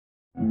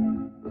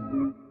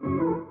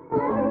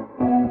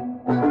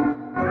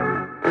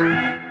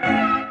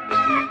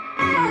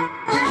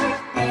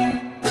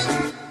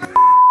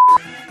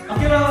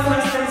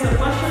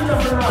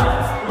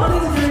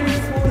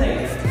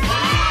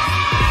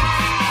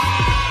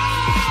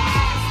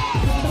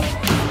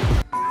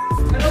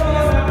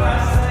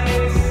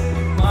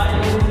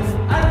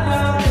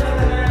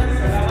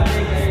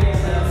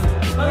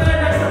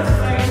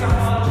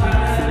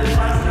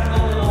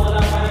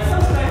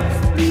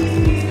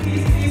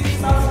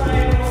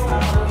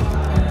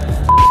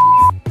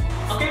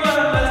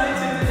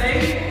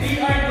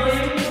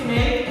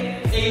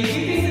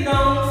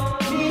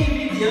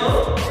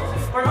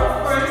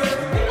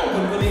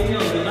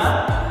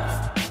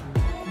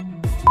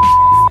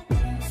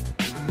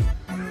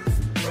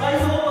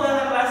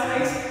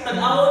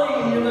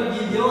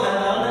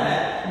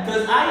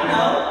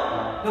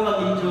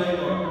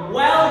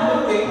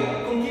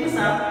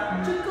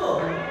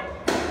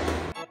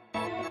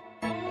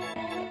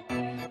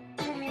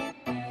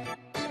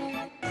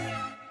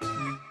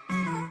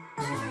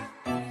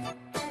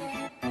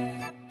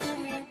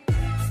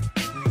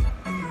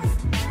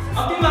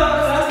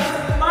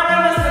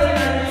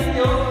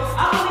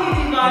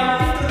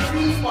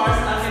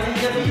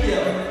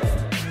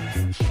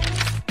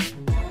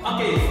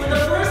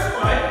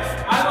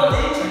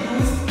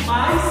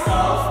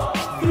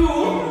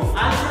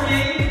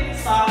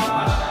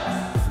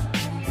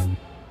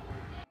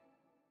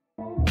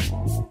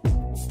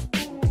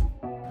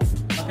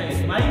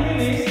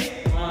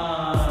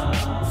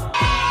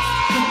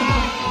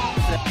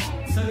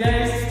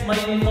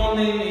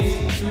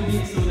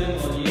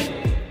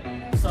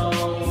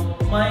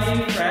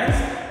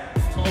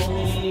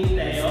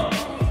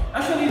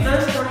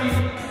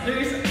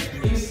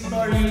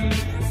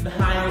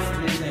behind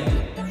this name.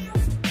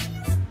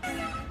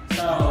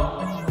 So,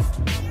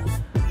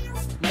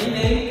 my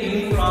name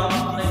came from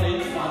my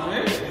late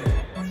father,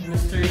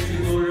 Mr.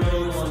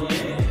 Siguro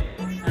Moye.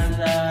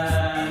 And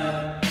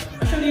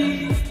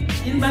actually,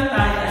 in my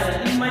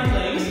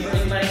place or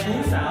in my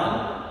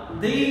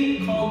hometown, they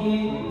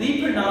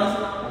pronounce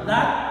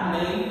that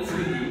name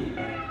Newbie.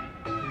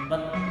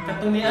 But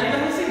katumian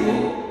lang si Cebu,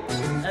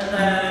 and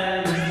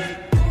then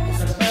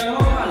sa Spelling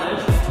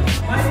College,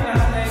 my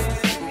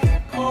classmates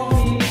call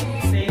me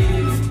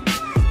Newbie.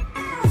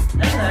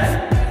 And then,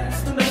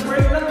 to the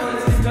break na to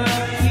is because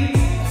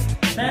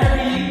it's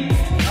very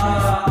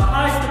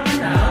hard to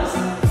pronounce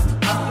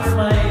after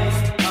my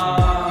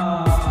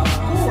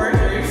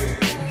co-workers,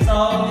 so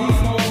they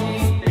call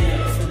me Theo.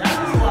 So that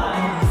is why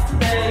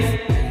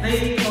today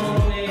they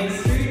call me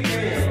Sir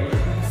Theo.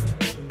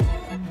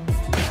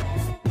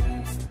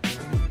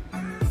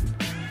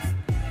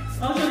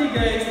 Actually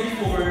guys,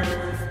 before,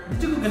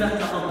 dito ko ganang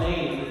sa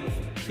kamay.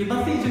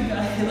 Diba video ka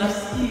ay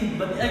last kid,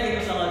 but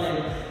I ko sa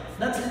kanil.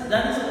 That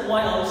is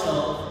why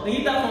also,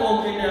 nakita ko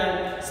okay na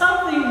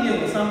something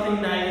new, something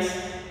nice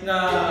na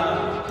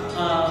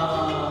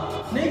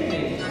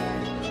nickname.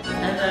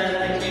 And then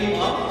I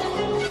came up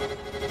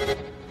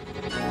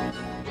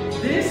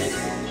this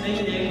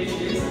nickname, which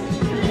is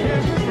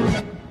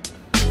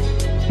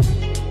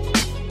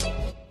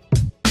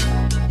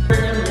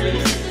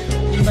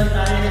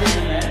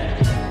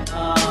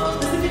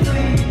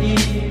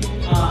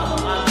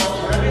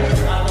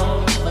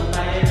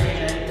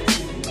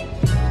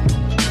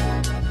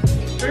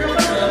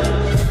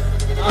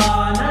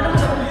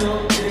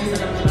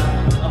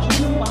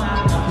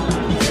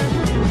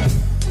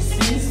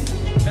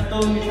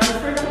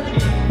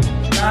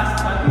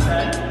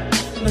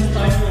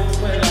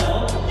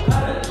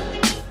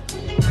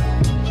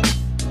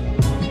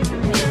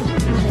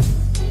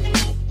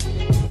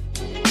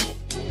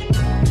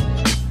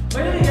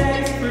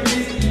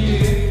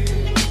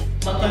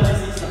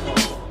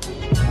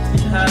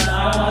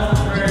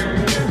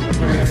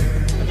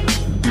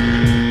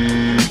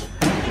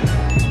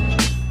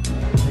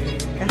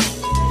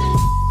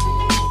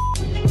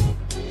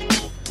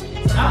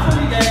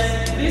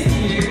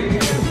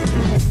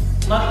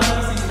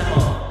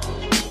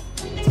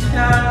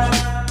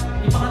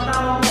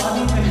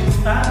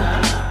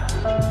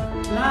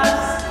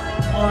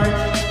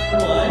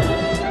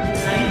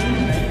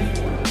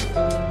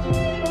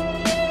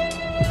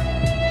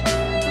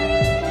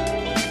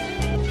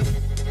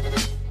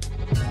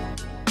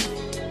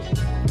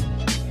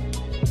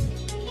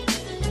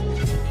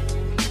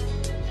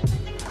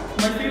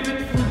my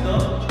favorite food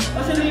though,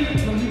 actually,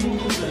 mag-ibong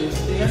ko sa is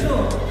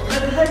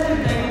nag-hype yung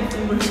tayo ng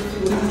favorite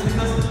food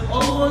because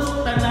almost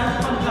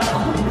tanan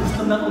pagkaon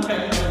gusto na kong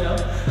kain ko.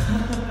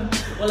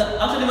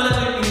 Actually, wala ko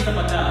yung tingin sa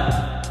pagkaan.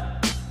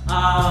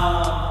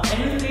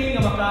 Anything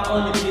na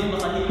makaon, libin,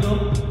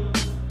 makanilo,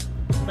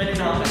 pwede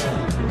na ako kayo.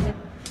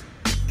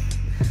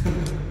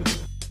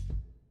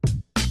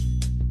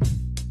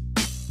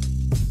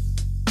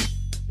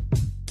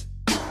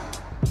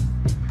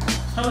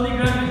 So,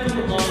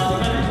 nag-graduate ko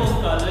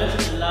college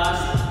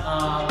last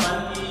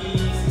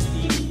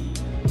 2016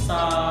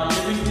 sa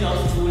University of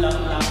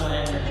Lapu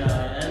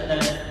and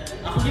then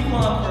actually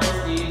mga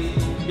course is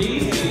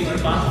BSc or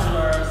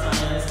Bachelor of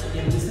Science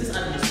in Business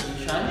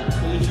Administration,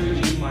 major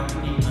in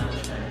Marketing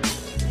Management.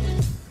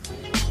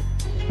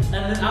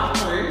 And then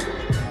after,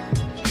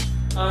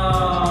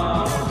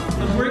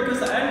 nag-work ko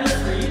sa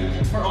industry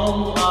for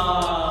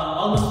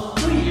almost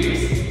 2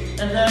 years,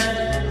 and then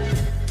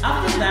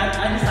after that,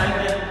 I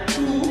decided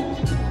to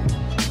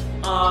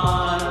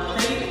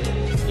take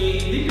a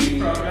degree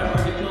program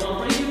or diploma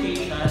for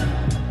education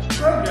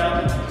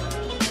program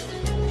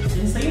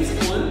in same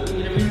school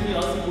in University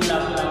of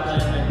Lapu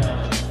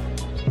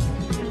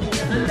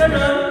and then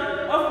karon,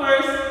 of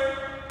course,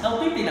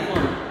 LPT na ko.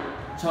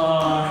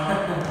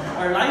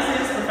 Or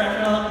licensed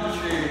professional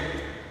teacher.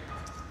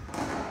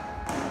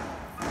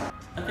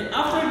 Okay,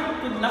 after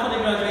na ko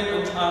graduate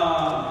ko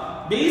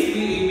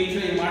basically major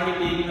in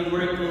marketing,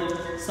 nag-work ko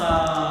sa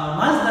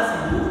Mazda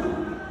Cebu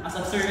as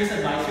a service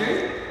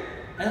advisor.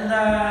 And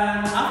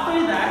then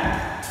after that,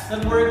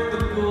 nag-work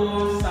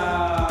ko sa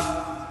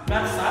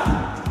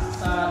WhatsApp,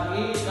 sa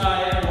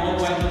AI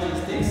Worldwide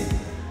Logistics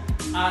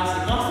as a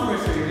customer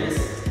service.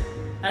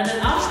 And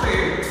then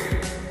after,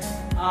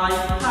 I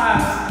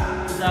passed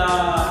the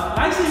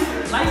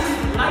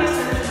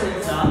licensure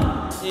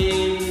exam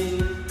in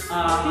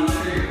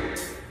teacher.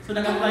 So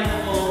nag-apply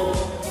ko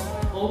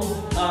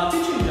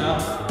teaching job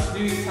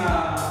dito sa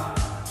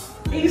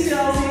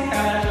ACLC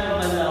College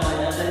of Mandawi.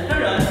 And then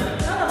karon,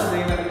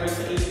 nakakabay na ko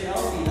sa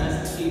ACLC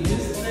as a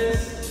business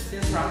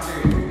instructor.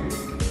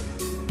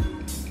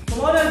 So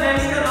wala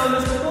guys, karon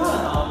gusto ko na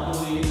ako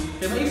eh.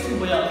 Kaya maisip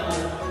ba ako?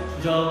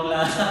 Joke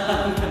lang.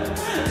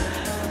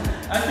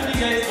 Actually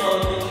guys,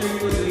 teacher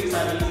ko dito sa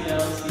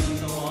ACLC.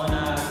 So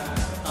na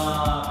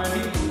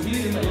pwede ko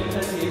hindi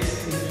mailan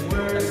is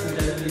word as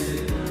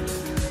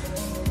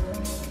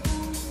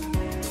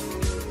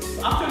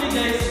actually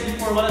guys,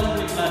 before wala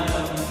ko plan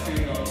pag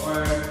teacher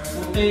or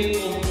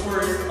take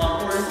course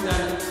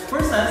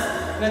process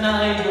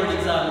na ay board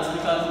exams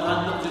because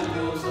ma-unlock dito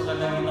ko sa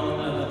kanang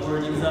ginawa na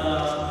board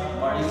exam,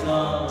 bar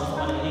exam, or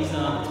sa kanang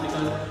exams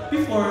because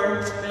before,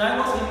 when I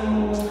was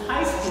in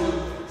high school,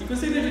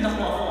 i-consider din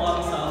ako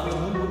sa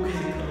bubog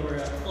or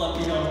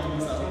konti na ako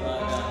sa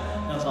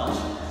na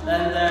batch.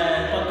 And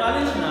then, pag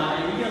college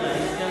na, I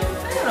realized na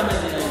ayun naman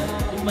din ay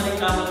yung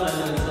manikama na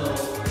yun. So,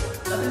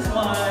 that is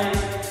why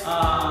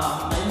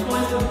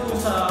na-influence ko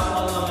sa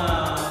mga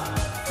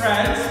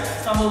friends,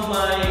 some of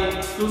my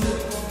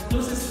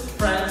closest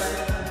friends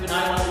when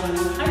I was in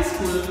high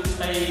school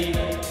ay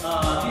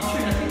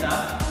teacher na sila.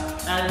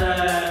 And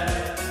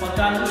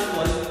pag-college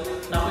ko,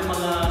 na ako yung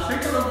mga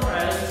circle of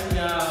friends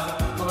na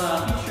mga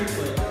teacher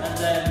ko. And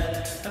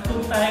then,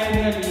 nag-compare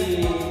nga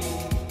ni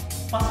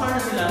pasar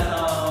na sila sa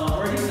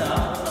board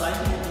exam, sa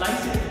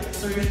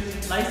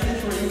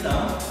licensure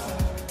exam.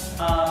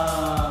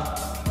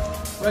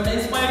 Well,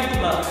 na-inspire ko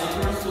ba sa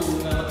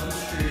pursue na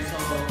mag-teacher. So,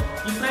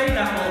 i-try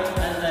na ako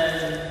and then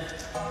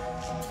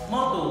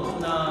motto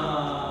na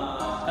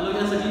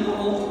kaluyan sa dito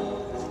ko,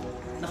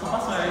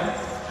 nakapasar,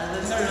 and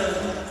then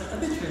karoon,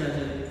 na-teacher na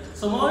dyan.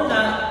 So, more na,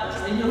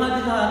 sa inyo nga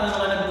dito na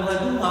mga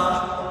nagduha-duha,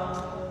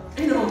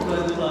 ay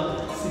nagduha-duha,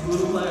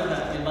 siguro ba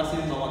na, may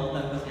basi yung mawag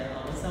lang na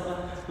kaya, basta ba,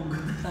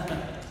 hugot na.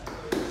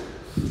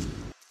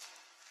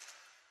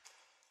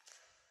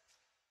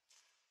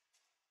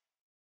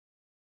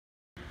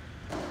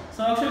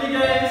 So actually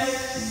guys,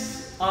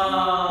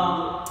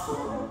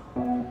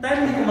 time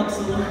hindi ko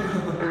magsunod.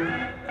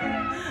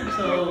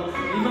 So,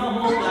 lima ka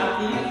mo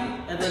lucky,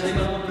 and then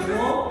lima mo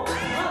tubo.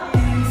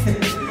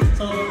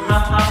 So,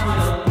 half-half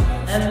yun.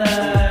 And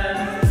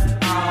then,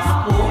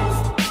 ako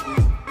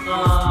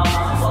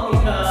ang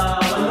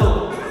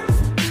ika-walo.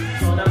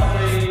 So, dapat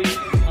ko'y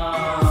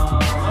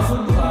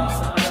magundua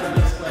sa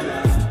Karabag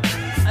Eskwela.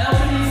 Ay,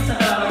 actually, sa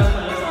Karabag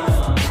Eskwela sa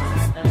ako.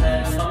 And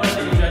then, pag-wala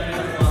tayo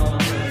graduate ako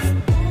ako.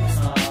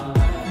 So,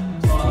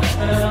 ang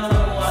eskwela lang sa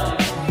ako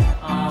ay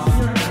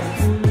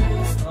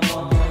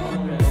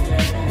senior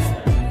high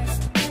school.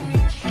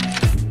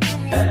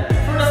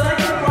 For the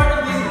second part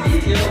of this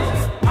video,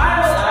 I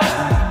will ask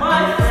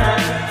my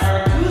friend, our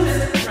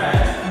closest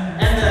friend,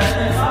 and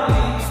my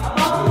family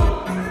about me.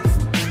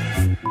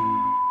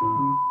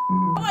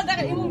 Mga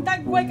dagay imong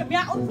dagway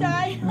kabiyaon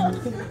kay.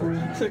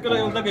 Sir ko lang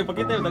yung dagay,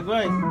 pakita yung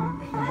dagway.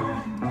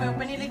 Ay,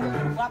 panilig ko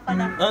guwapa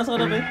na. Ah,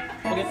 saan na ba?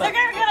 Pakita.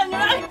 Sagar ka lang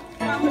yun.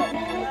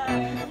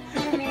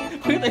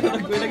 Pakita yung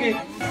dagway lagi.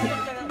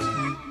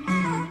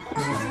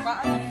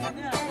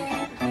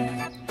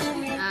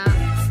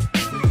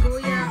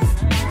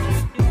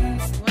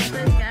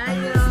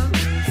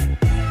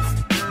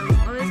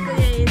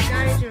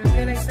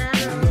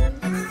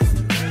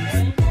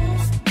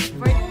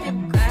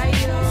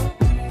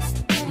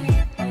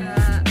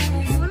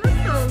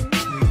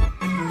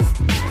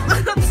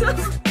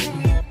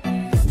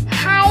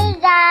 Hi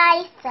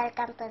guys!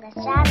 Welcome to the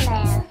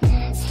channel.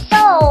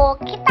 So,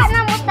 kita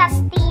na mo sa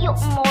Tiyo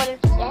Mall.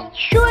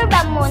 Sure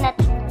ba mo na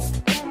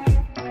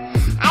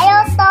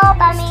ayaw to,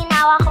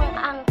 paminawa kong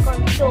angkol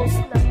joke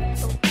lang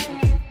to.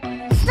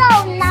 So,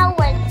 now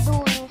we're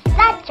doing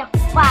such a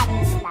fun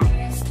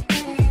life.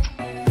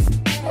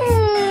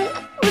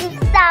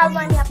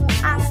 Unsaman niya kong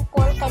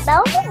angkol. Kaya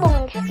daw ko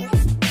bungsis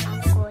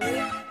angkol.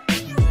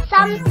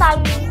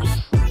 Sometimes,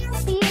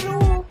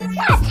 pero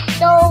not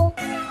so.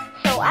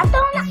 So,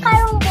 atong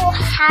nakarong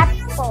buhat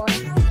po,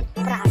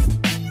 Pran.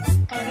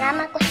 Kaya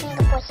naman ko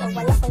Singapore, so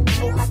wala ko'y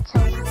buhat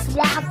sa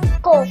vlog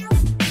ko.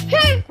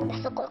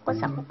 Nasukol ko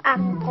sa kong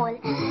angkol.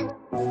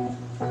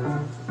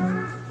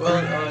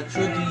 Well,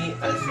 truly,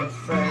 as a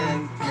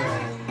friend,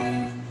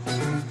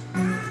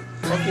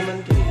 okay man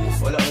kayo.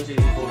 Wala ko siya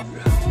yung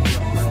program.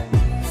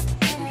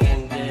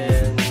 And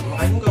then,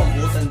 makain ko ang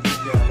butan din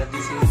siya. At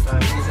the same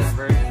time, he's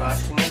very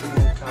passionate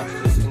when it comes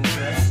to his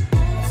interest,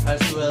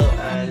 as well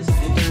as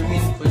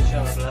determined po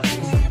siyang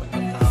klase sa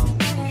pagkatao.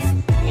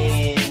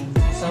 And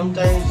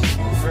sometimes,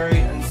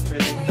 very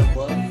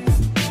unpredictable.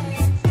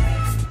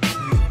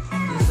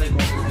 Just like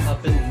what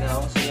happened now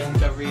sa young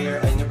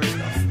career, I never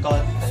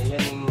thought na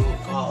yan yung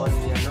kaon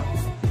niya, no?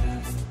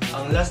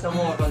 Ang last na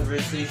mga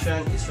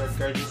conversation is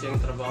regarding sa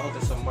yung trabaho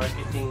sa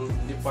marketing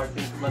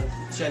department man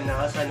siya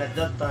nakasan at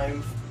that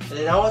time. And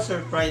then I was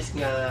surprised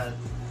nga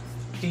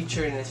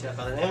teacher na siya.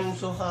 Kaya I'm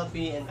so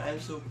happy and I'm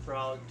so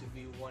proud to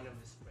be one of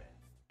his friends.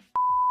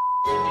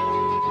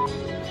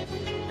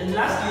 And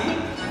lastly,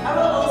 I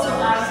will also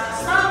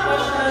ask some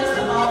questions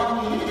about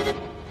me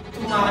to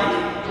my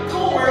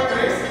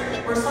co-workers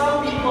or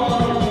some people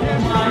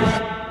in my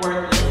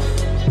workplace.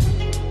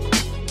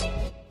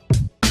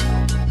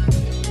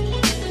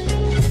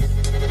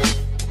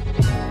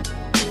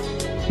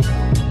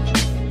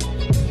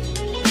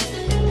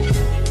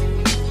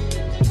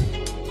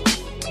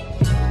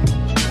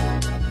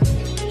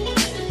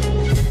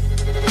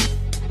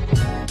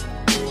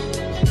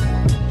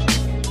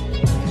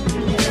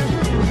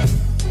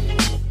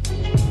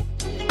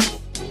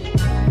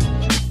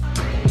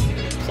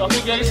 So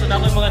okay guys, so na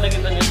ako yung mga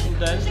naging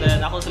students,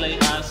 then ako sila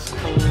i-ask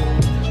kung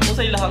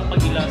sa ilahang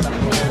pag-ila sa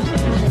ako. So,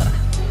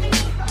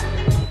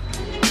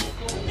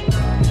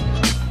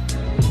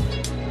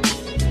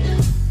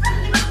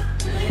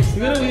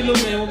 hilong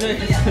kayo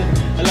guys.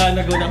 Ala,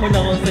 naguna ko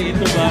na kung sa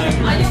ito ba.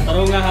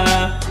 Taro nga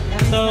ha.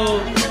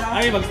 So,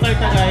 ay, mag-start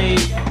na kay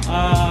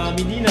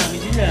Medina.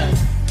 Yes.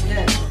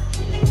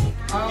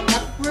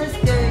 At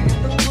first,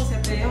 gatong ko sa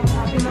tayo.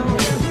 Sabi na mo,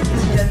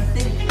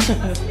 estudyante.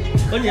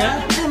 Kunya?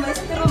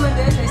 Maestro man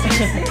din,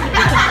 estudyante.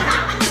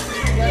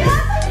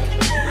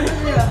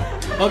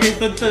 Okay,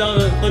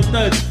 tuntun.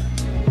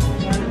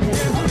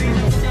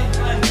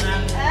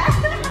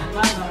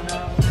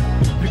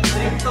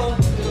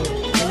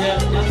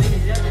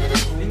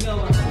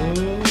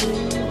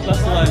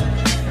 Plus one.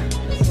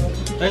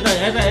 Ito.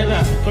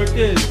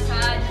 Tortil.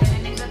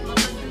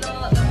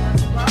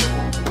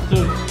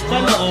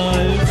 Sana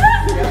all.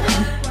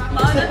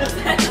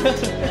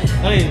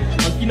 Ay,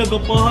 ang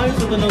kinagapahan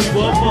sa tanang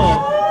guwapa.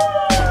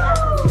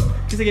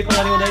 Sige,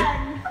 pangalan mo dahil.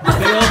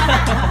 Pero,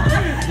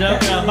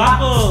 joke na.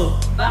 Bako!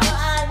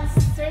 Bakuan,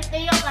 Sir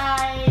Teo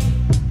kay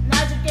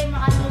Najud kay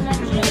makatulad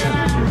niya.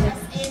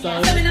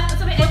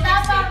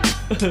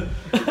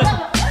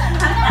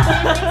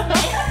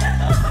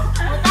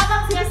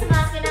 Utabang siya sa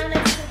mga kinang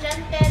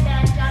estudyante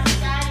dahil kami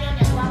kayo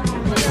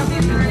nagwapong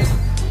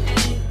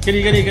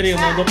Kari,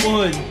 mga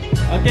gapuhon.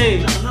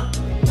 Okay.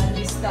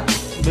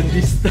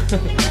 Bandista.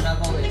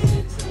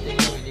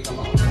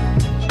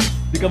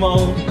 Di ka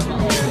maong.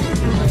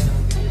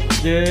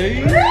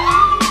 Jay.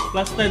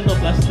 Plus 10 to,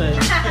 plus 10.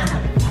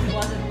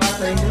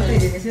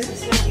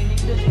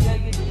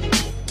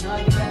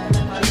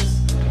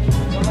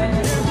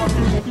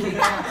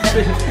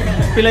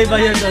 Pilay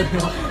bayad doon.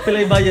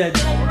 Pilay bayad.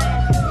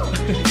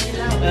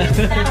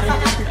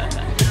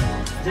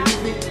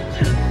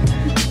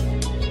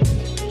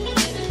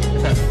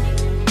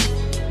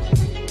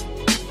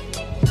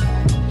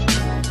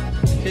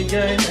 Okay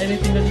guys,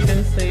 anything that you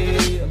can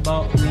say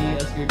about me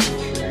as your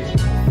teacher?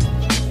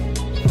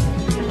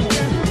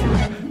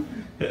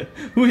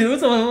 Uy, naman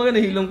sa mga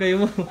nahilong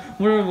kayo mo.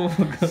 Mura mo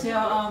mag- So,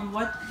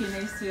 what can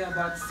I say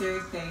about Sir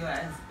Teo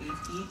as a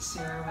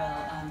teacher?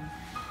 Well,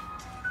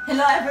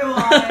 hello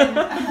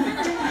everyone!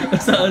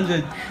 Saan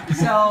dyan?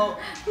 So,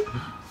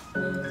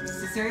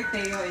 si Sir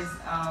Teo is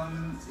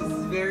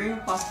very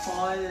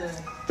pa-fall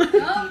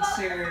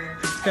teacher.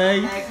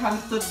 Kay? Like,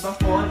 hangtod ba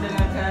fall na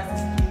lang ka sa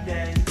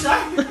student.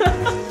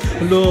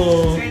 Hello.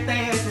 Sir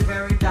Teo is a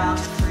very dark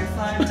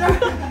person.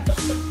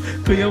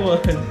 Kuya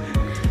Juan.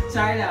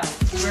 Char lang.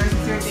 Sir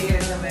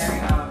Teo is a very,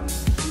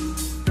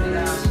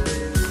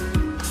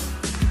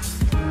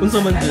 Unsa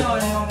man dyan?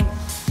 yung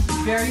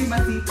very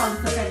masipag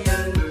sa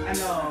kanyang,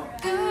 so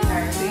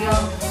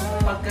yung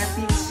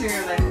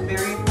pagka-teacher, like,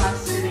 very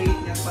passionate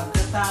yung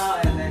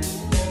pagkatao, and then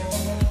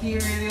he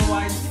really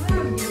wants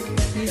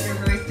his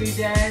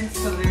students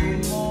to learn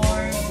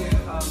more,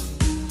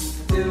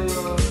 to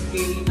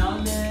gain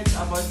knowledge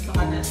about sa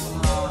kanya,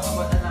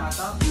 about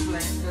topic,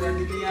 like,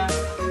 niya,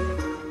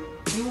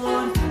 he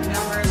won't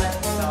never let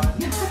me down.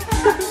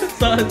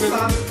 Saan dyan?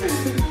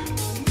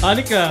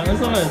 Ani ka?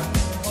 Unsa man?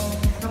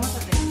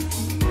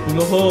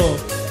 Uloho.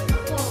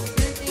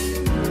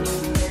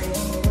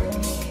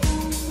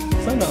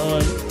 Sana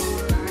all.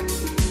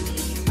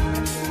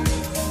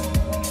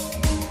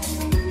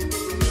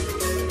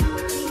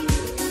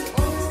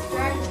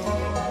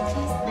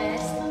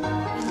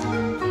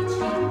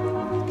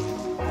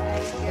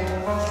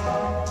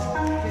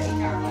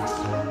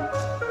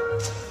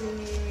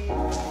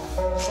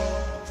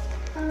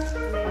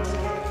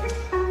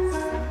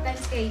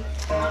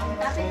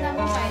 Dapat lang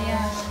mo kaya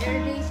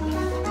early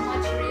into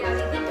much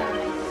reality ka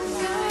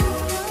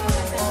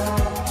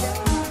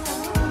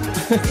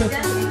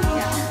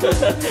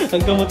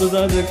Ang kamot na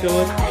saan dyan,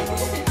 kamot.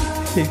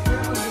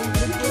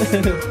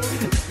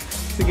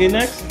 Sige,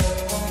 next.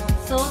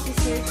 So, si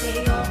Sir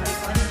Teo,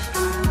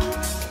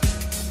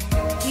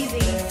 he's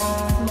a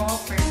small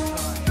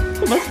person.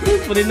 Mas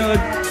good po rin nun.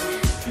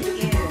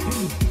 He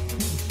is.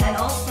 And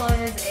also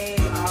is a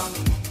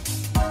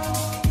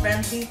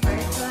friendly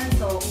person.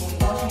 So, kung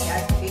mo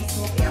siya sa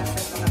Facebook,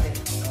 i-accept ka din.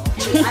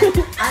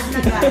 Add na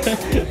guys.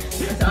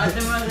 So, add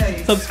na mga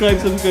guys. Subscribe.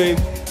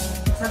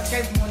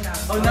 Subscribe muna.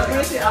 Oh,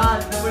 napula si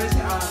Ad.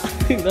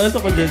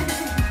 Nasa ko dyan.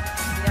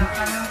 Kaya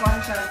kanang kuhan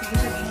siya, sige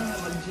siya ganyan,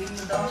 mag-gym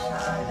na daw siya.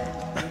 Then,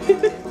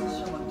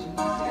 siya mag-gym.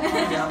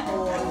 Kaya ako,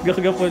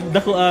 Gakagapon.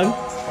 Dako ang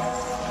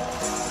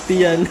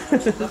tiyan.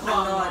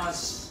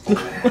 notch.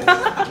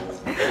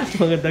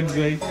 Mga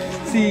dagway.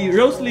 Si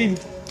Roslyn.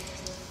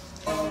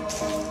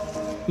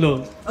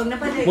 Lo. Huwag na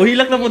pa din.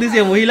 Mohilak na po din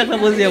siya.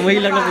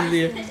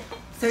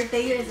 Sir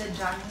Teo is a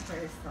Johnny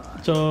person.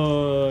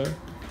 Chor.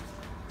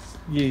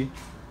 Sige.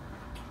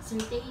 Sir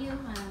Teo,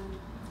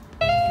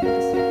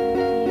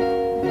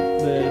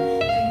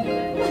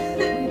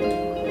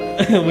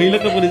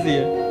 Mohilak na po din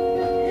siya.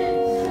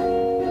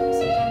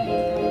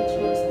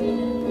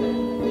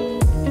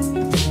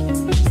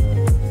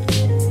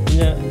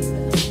 Yeah.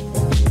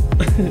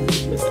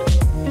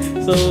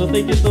 So,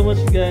 thank you so much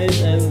guys,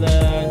 and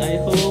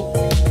I hope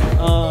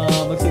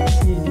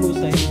mag-succeed mo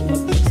sa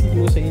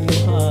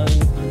inyong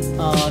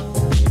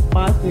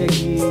path nga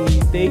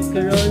i-take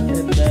karon,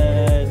 and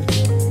then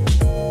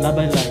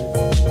laban lang.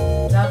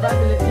 Laban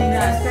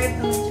Pilipinas. Subscribe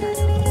to my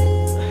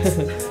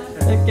channel.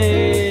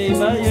 Okay,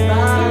 bye.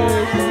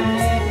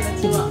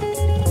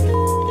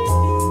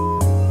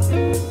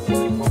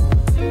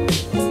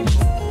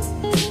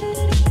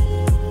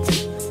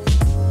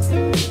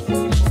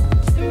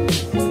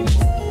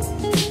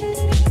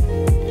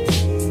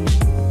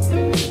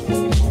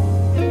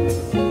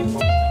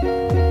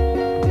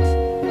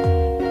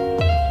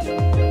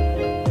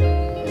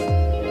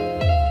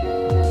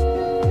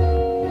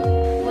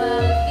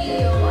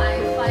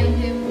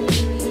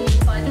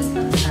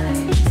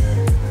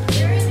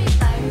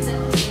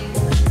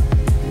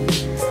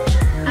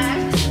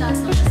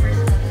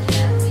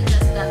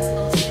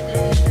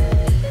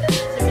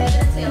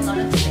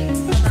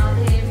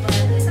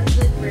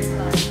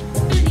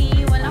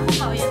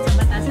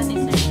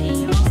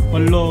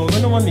 Hello,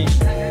 ano man eh?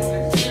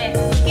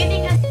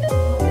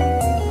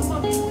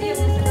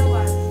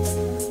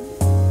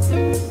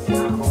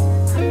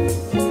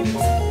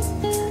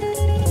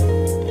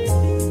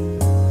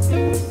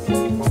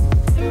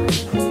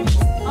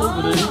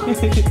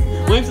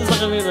 Wave sa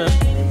camera.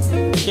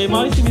 Kay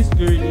Molly si Miss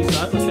Girlie,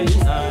 sa ato siya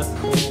i-ask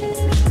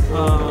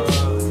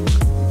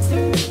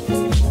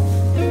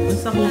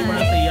unsa ko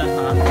para sa iya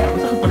ha?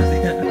 Unsa ko para sa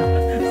iya?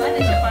 Ano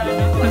siya para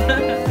na?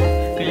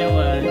 Kaya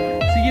wala.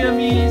 Sige na,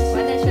 Miss.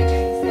 Ano siya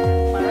guys?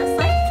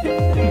 Parasite?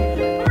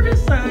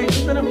 Parasite.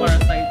 Unsa na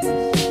parasite?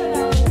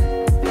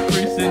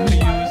 Person who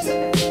use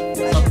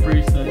some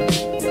person.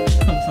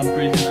 Some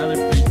person, other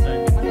person.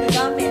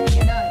 Magagamit,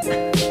 gano'n.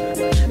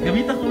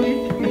 Gamit ako eh.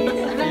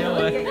 Kaya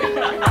wala.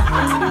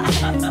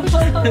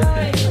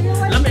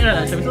 Alam mo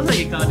na, sabi ko sa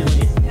ikaw ni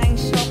Miss. Ang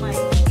siomay.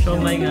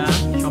 Siomay nga,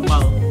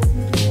 siopaw.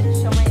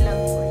 Siomay lang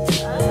po.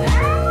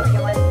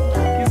 Yawan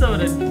lang. Kisa mo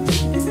rin.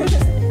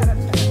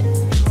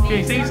 Okay,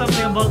 say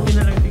something about me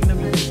na lang. Tingnan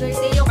mo. Sir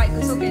Teo, kay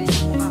gusto ganyan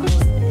ang mukha ko.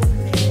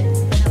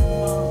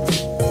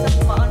 Sa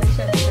mukha ko na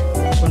siya.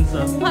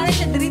 Unsa? Mukha na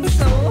siya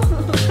diritso.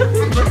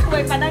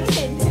 May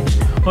panangkin.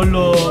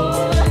 Hello.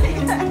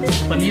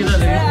 Panira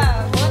lang.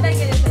 Yeah, mukha tayo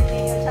ganyan Sir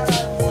Teo.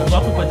 Charot.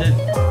 Nagwapo pa dyan.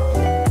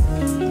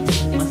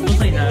 Mas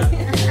tusay na.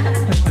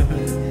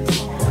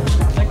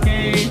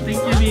 Okay, thank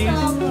you,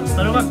 Miss.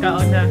 Taro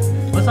magkaon na.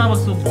 Basta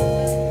magsubo.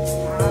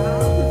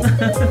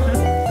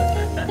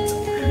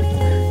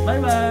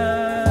 Bye-bye.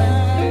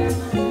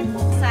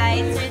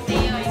 Side, Sir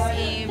Teo is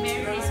a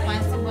very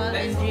responsible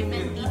and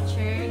driven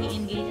teacher. He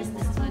engages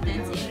the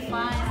students in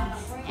fun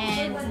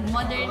and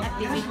modern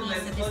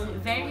activities that is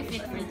very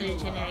fit for their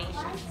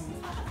generation.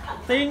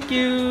 Thank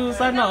you.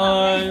 Sana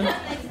all.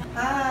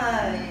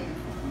 Hi!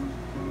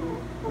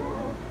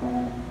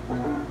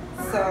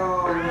 So,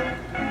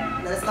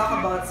 let's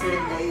talk about Sir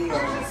Teo.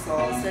 So,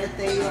 Sir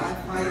Teo, I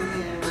find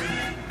him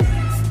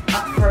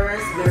at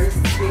first very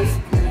strict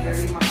and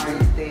very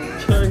maarte.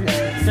 Sure. And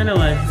then, Sana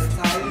all. as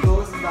time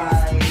goes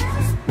by,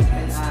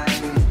 and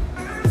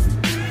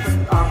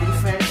I be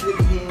friends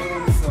with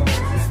him, so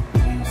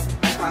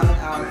I found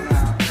out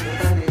na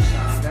puta din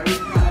siya. Very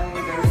kind,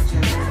 very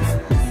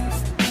generous.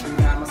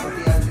 Nga,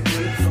 masatihan si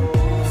Teo.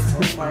 So,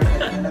 parang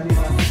alam yung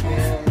mga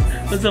friends.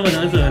 Basta mo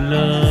na.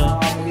 Hello.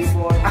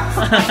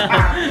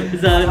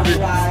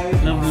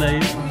 Love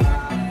life.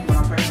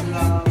 Mga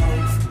personal,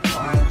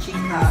 mga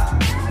chika.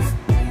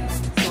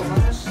 So,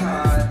 ano siya,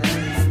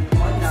 then,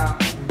 wala,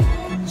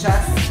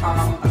 just a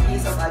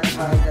piece of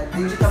advice that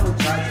digital mo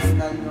judge and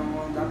then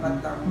dapat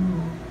lang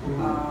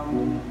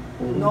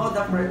know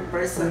the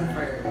person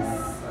first.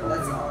 So,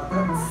 that's all.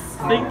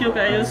 Thank you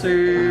kayo,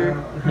 sir.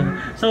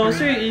 So,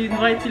 sir,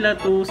 invite sila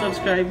to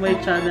subscribe my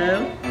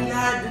channel.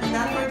 Yeah, do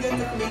not forget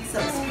to click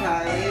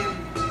subscribe.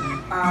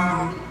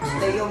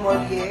 Leo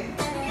Morie,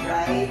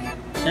 right?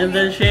 And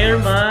then share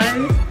my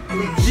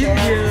Click video.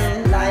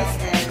 share, like,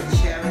 and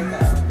share the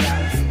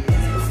vlog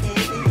videos.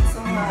 Okay, thank you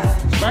so much.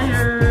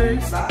 Bye.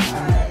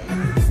 Bye.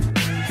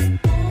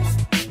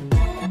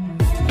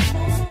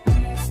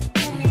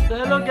 So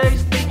hello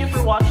guys, thank you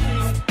for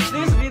watching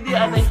this video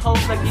and I hope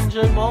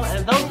nag-enjoy mo.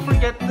 And don't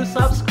forget to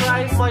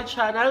subscribe my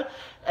channel.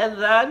 And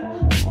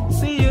then,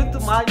 see you to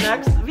my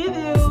next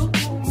video.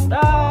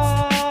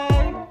 Bye!